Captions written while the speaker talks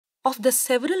Of the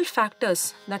several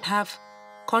factors that have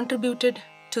contributed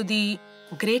to the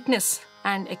greatness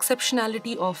and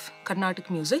exceptionality of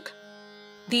Carnatic music,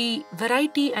 the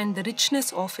variety and the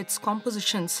richness of its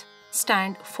compositions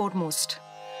stand foremost.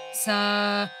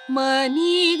 Sa ma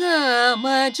ni ga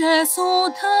ma ja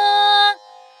so tha.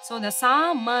 So the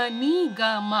sa ma ni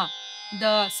ga ma,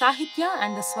 the sahitya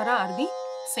and the swara are the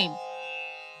same.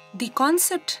 The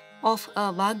concept of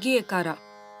a Vagyekara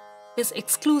is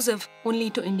exclusive only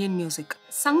to Indian music.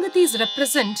 Sangatis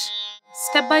represent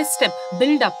step-by-step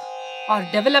build-up or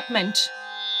development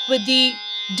with the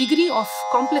degree of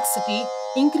complexity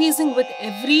increasing with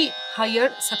every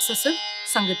higher successive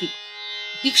Sangati.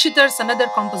 Dikshitar's another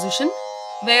composition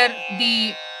where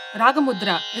the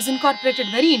Ragamudra is incorporated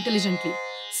very intelligently.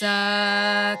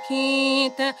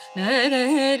 Sakita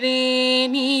Narare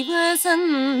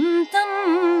Nivasantam.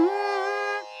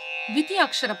 Viti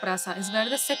Akshara Prasa is where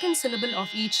the second syllable of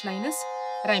each line is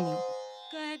rhyming.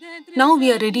 Now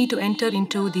we are ready to enter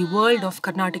into the world of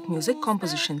Carnatic music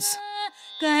compositions.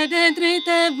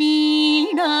 Kadadrita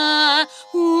Veena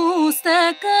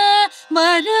Pustaka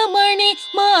Varamani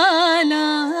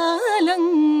Mala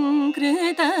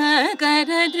Alankrita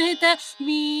Kadadrita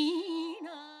Veena